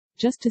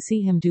just to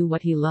see him do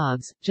what he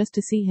loves, just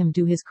to see him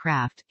do his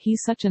craft.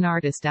 He's such an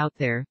artist out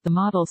there, the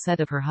model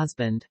said of her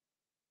husband.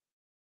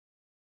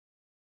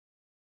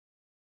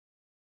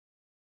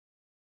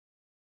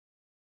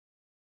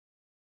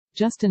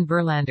 Justin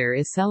Verlander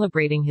is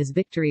celebrating his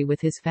victory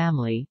with his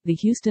family. The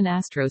Houston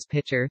Astros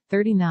pitcher,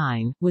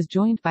 39, was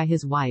joined by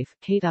his wife,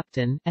 Kate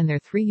Upton, and their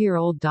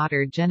 3-year-old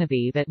daughter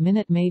Genevieve at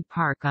Minute Maid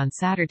Park on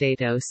Saturday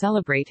to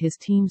celebrate his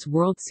team's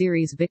World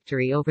Series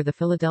victory over the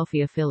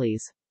Philadelphia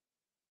Phillies.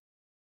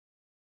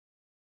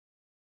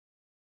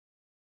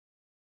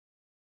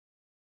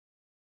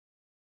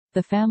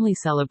 The family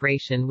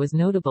celebration was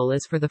notable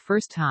as for the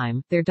first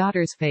time, their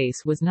daughter's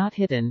face was not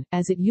hidden,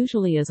 as it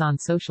usually is on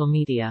social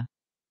media.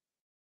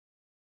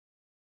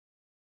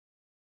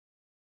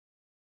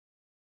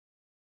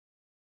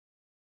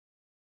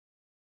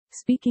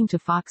 Speaking to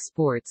Fox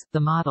Sports, the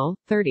model,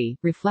 30,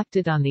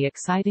 reflected on the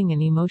exciting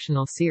and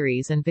emotional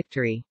series and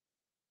victory.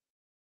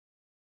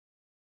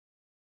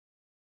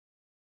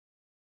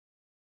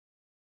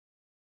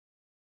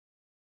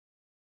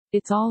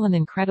 It's all an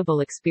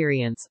incredible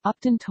experience,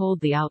 Upton told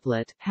the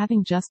outlet.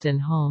 Having Justin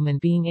home and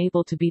being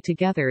able to be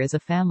together as a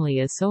family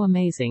is so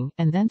amazing,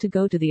 and then to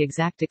go to the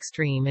exact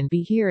extreme and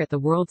be here at the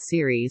World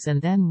Series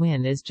and then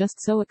win is just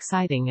so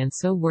exciting and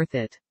so worth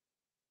it.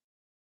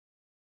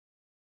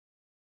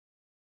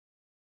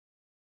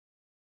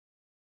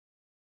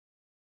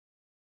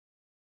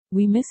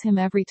 We miss him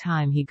every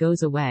time he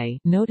goes away,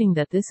 noting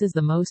that this is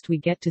the most we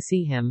get to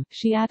see him.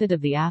 She added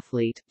of the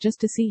athlete, just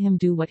to see him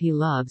do what he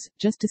loves,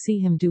 just to see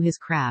him do his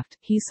craft.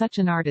 He's such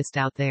an artist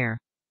out there.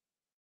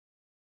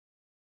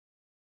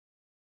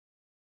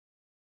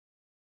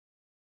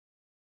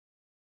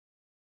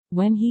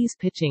 When he's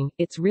pitching,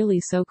 it's really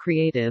so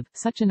creative,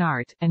 such an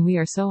art, and we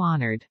are so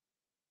honored.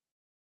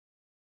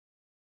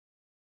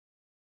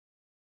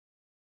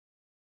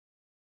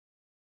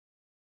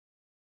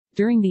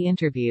 During the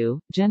interview,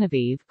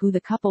 Genevieve, who the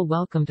couple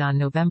welcomed on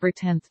November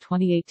 10,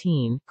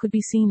 2018, could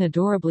be seen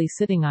adorably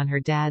sitting on her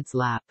dad's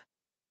lap.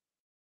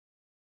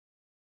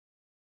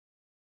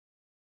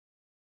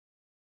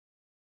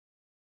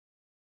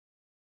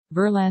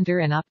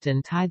 Verlander and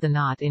Upton tied the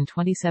knot in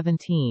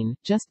 2017,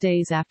 just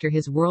days after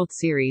his World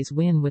Series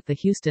win with the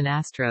Houston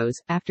Astros,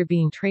 after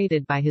being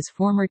traded by his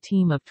former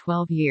team of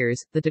 12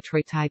 years, the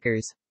Detroit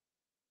Tigers.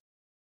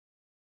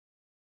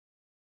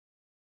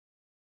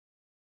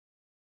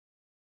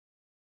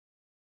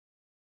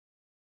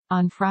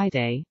 On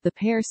Friday, the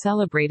pair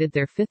celebrated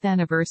their 5th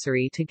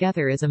anniversary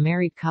together as a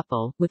married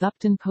couple, with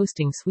Upton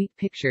posting sweet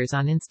pictures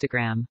on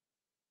Instagram.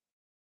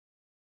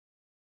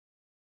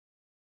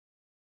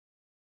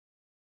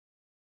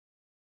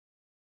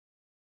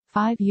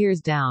 "5 years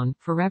down,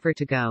 forever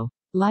to go.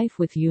 Life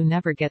with you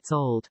never gets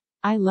old.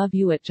 I love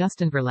you at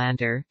Justin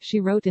Verlander," she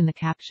wrote in the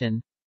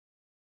caption.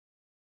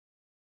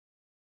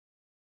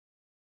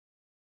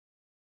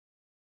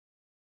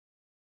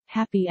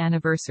 "Happy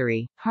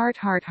anniversary. Heart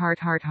heart heart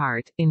heart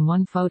heart." In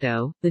one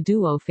photo, the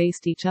duo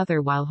faced each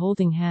other while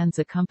holding hands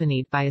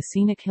accompanied by a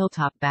scenic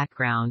hilltop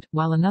background,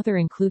 while another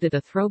included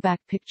a throwback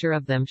picture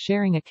of them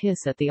sharing a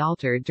kiss at the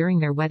altar during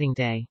their wedding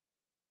day.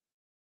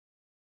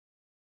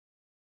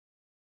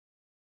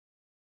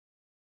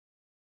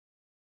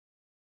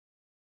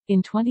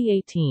 In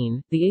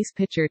 2018, the ace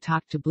pitcher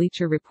talked to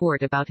Bleacher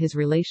Report about his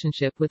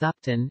relationship with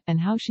Upton,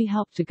 and how she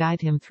helped to guide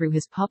him through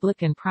his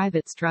public and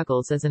private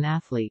struggles as an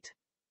athlete.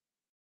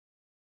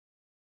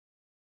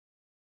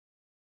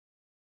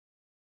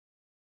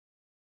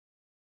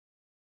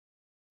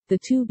 The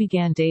two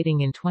began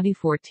dating in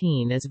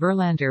 2014 as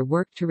Verlander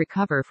worked to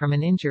recover from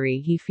an injury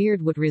he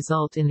feared would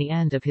result in the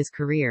end of his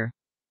career.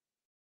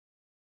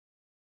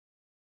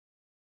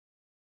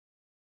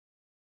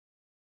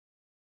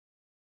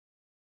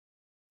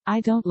 "I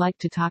don't like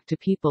to talk to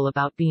people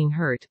about being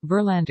hurt,"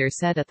 Verlander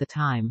said at the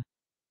time.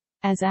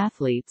 "As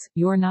athletes,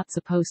 you're not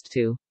supposed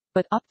to.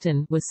 But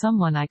Upton was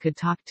someone I could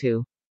talk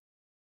to."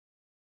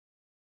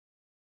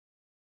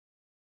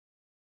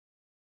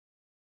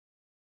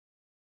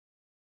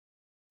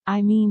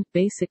 I mean,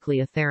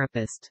 basically a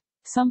therapist.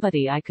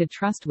 Somebody I could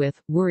trust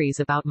with worries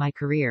about my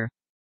career.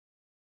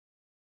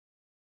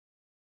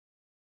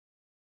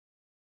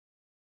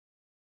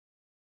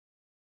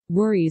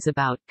 Worries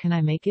about, can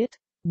I make it?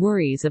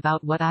 Worries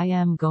about what I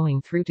am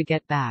going through to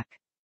get back.